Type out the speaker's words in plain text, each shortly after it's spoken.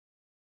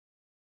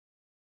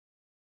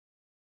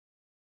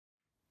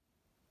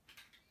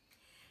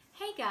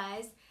Hey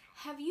guys,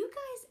 have you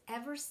guys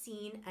ever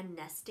seen a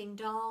nesting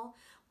doll,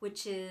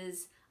 which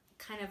is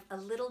kind of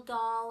a little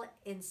doll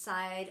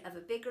inside of a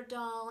bigger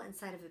doll,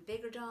 inside of a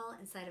bigger doll,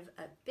 inside of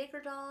a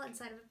bigger doll,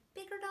 inside of a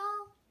bigger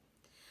doll?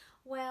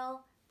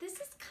 Well, this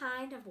is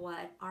kind of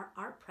what our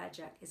art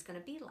project is going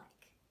to be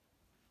like.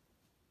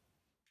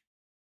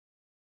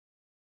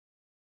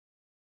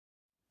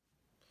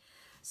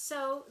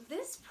 So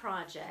this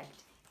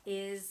project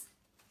is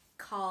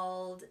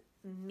called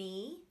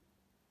Me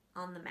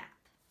on the Map.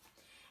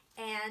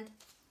 And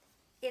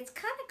it's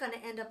kind of going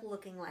to end up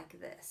looking like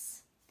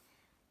this.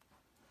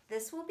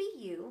 This will be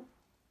you,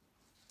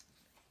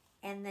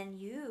 and then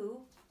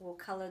you will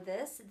color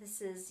this.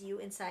 This is you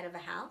inside of a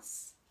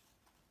house,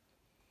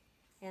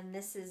 and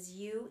this is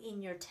you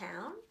in your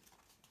town,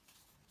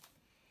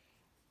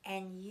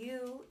 and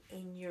you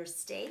in your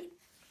state,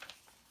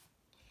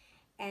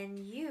 and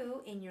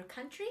you in your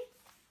country,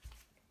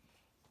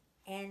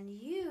 and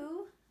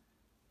you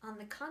on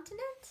the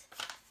continent,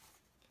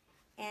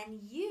 and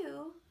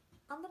you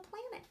on the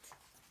planet.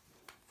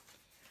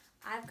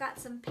 I've got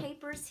some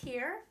papers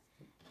here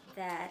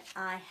that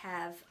I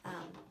have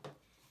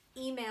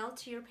emailed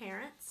to your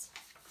parents.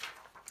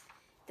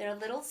 They're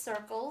little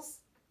circles,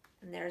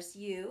 and there's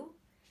you.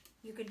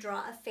 You could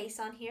draw a face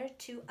on here,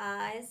 2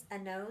 eyes, a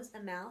nose,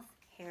 a mouth,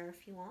 hair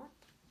if you want.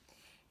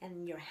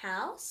 And your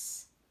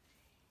house,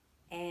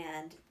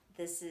 and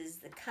this is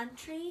the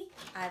country.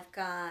 I've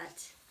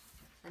got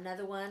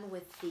another one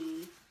with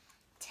the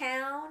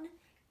town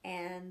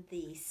and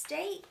the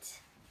state.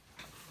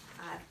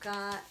 I've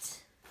got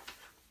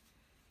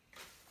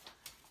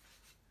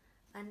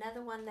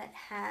another one that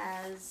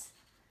has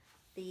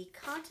the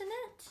continent,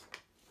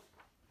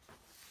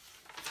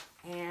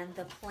 and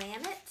the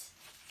planet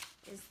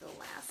is the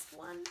last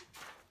one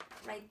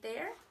right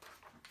there.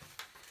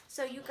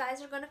 So you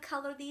guys are going to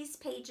color these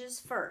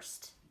pages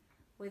first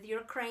with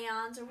your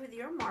crayons or with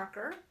your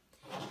marker,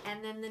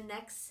 and then the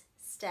next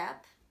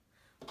step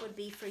would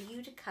be for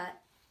you to cut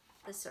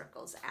the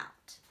circles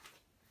out.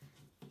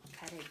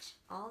 Cut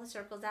all the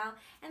circles out,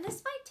 and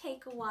this might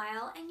take a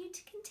while, and you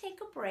can take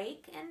a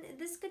break, and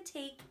this could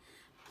take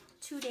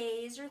 2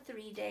 days or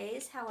 3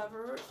 days,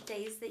 however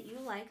days that you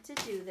like to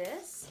do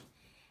this.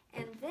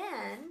 And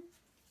then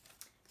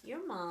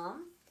your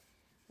mom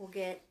will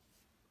get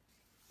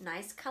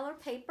nice color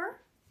paper,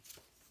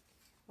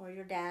 or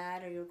your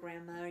dad or your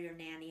grandma or your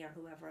nanny or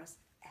whoever else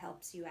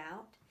helps you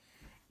out,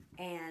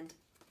 and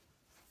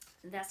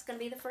that's going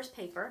to be the first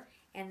paper.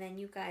 And then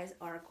you guys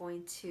are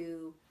going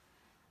to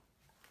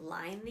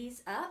line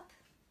these up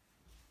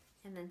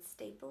and then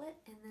staple it,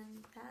 and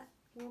then that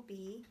will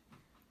be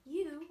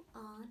you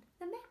on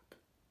the map.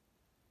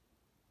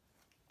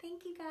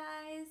 Thank you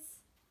guys.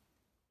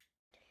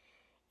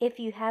 If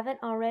you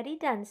haven't already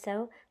done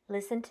so,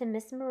 listen to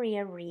Miss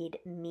Maria read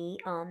Me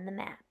on the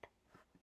Map.